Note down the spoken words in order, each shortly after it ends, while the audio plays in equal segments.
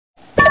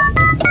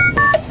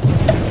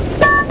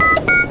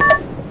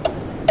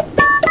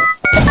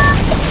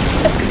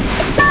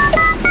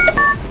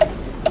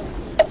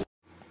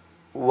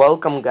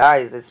Welcome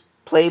guys, it's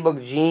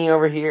Playbook Genie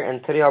over here,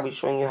 and today I'll be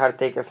showing you how to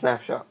take a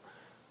snapshot.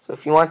 So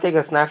if you want to take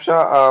a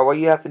snapshot, what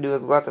you have to do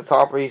is go at the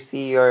top where you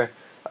see your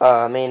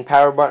main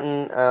power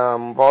button,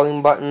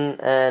 volume button,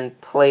 and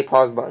play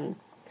pause button.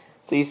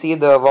 So you see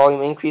the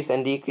volume increase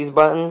and decrease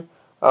button.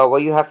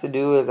 What you have to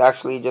do is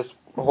actually just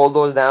hold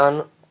those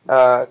down,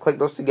 click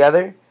those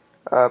together,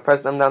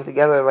 press them down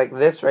together like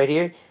this right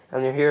here,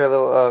 and you hear a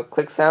little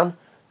click sound.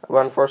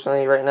 But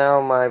unfortunately right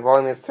now my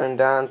volume is turned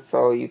down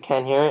so you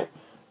can't hear it.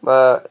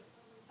 But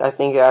I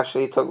think it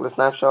actually took the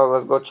snapshot.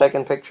 Let's go check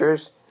in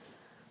pictures.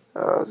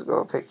 Let's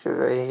go pictures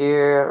right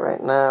here,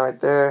 right now, right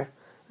there.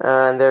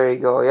 And there you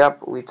go.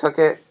 Yep, we took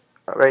it.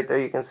 Right there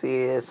you can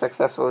see it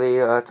successfully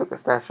took a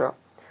snapshot.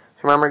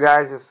 So remember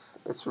guys,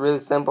 it's really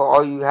simple.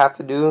 All you have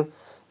to do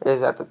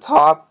is at the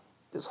top,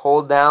 just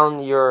hold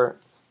down your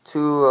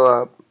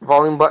two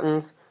volume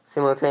buttons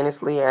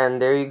simultaneously,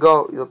 and there you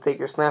go. You'll take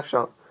your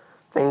snapshot.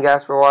 Thank you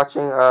guys for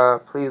watching.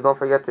 Please don't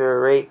forget to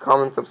rate,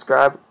 comment,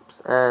 subscribe,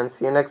 and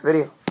see you next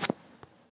video.